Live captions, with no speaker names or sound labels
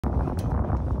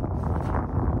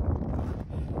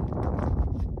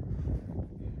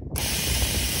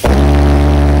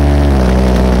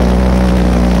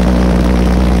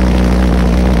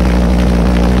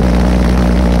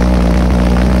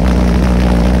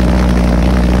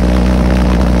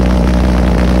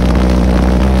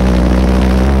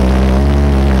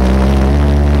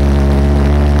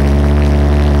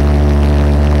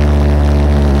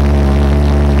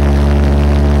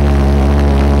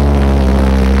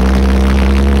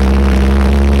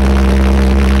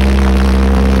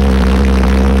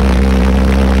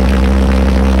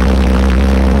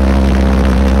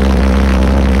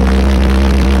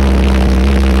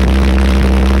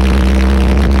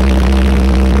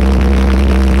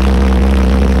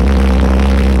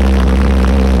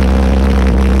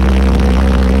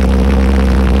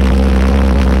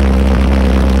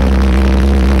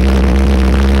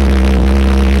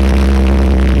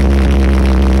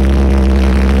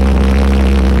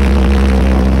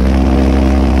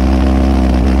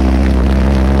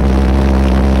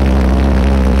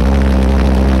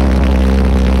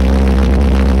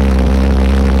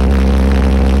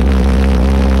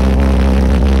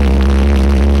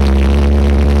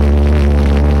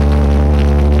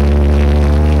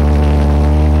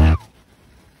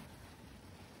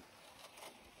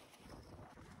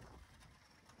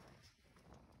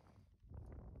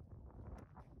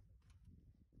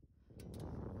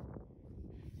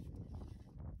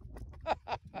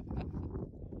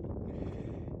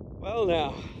Well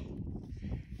now,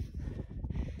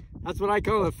 that's what I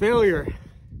call a failure.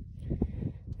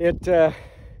 It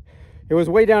was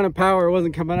way down in power, it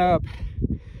wasn't coming up.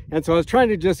 And so I was trying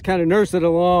to just kind of nurse it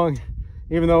along,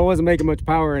 even though it wasn't making much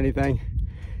power or anything.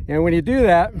 And when you do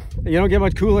that, you don't get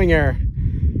much cooling air.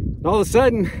 And all of a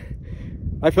sudden,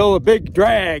 I felt a big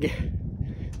drag.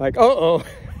 Like, uh-oh,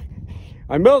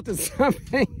 I melted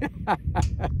something,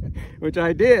 which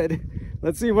I did.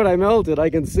 Let's see what I melted.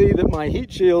 I can see that my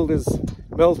heat shield is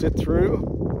melted through.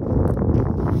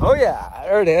 Oh yeah,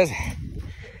 there it is.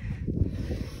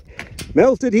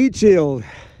 Melted heat shield.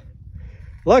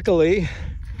 Luckily,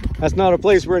 that's not a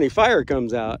place where any fire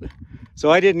comes out.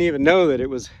 So I didn't even know that it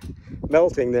was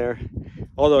melting there,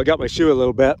 although I got my shoe a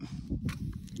little bit.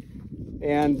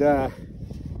 And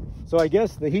so I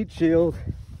guess the heat shield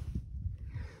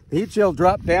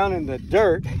dropped down in the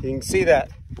dirt. You can see that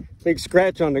big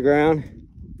scratch on the ground.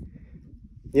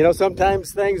 You know,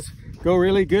 sometimes things go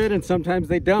really good and sometimes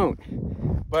they don't.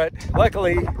 But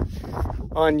luckily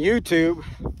on YouTube,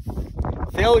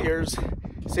 failures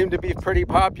seem to be pretty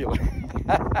popular.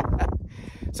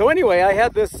 So anyway, I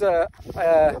had this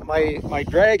my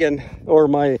dragon, or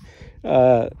my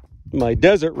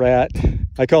desert rat.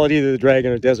 I call it either the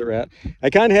dragon or desert rat. I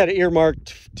kind of had it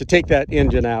earmarked to take that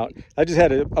engine out. I just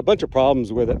had a bunch of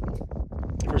problems with it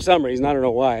for some reason. I don't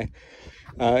know why.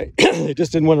 It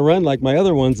just didn't want to run like my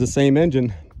other ones, the same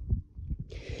engine.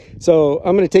 So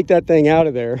I'm going to take that thing out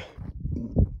of there.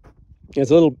 Be a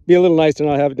little nice to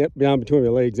not have it down between my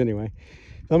legs anyway.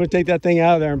 I'm going to take that thing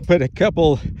out of there and put a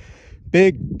couple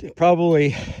big,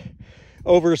 probably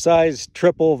oversized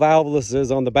triple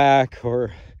valvelesses on the back,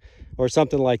 or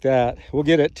something like that. We'll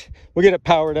get it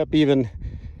powered up, give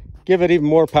it even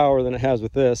more power than it has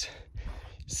with this.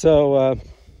 So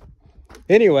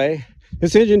anyway,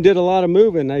 this engine did a lot of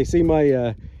moving. I see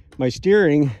my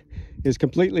steering is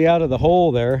completely out of the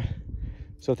hole there,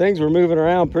 so things were moving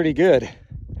around pretty good.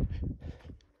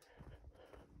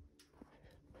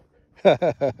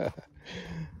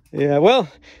 Yeah, well,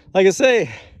 like I say,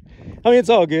 I mean, it's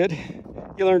all good.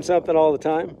 You learn something all the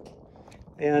time.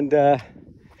 And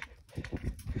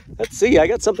let's see, I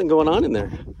got something going on in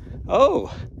there.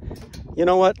 Oh, you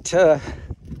know what?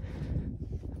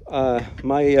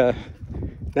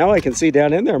 Now I can see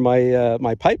down in there,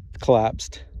 my pipe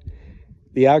collapsed.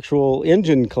 The actual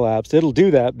engine collapsed. It'll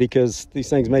do that because these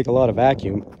things make a lot of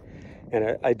vacuum. And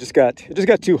it just got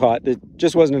too hot. There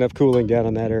just wasn't enough cooling down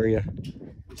in that area.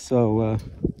 So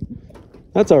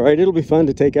that's all right. It'll be fun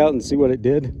to take out and see what it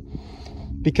did.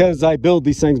 Because I build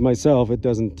these things myself, it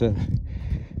doesn't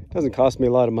cost me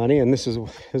a lot of money, and this is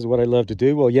what I love to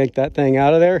do. We'll yank that thing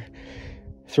out of there,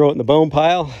 throw it in the bone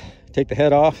pile, take the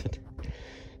head off,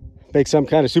 make some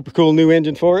kind of super cool new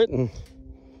engine for it, and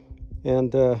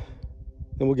then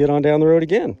we'll get on down the road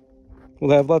again.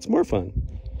 We'll have lots more fun.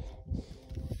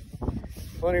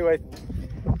 Well, anyway,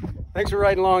 thanks for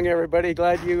riding along, everybody.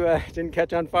 Glad you didn't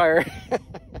catch on fire.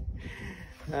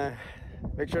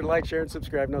 Make sure to like, share, and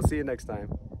subscribe, and I'll see you next time.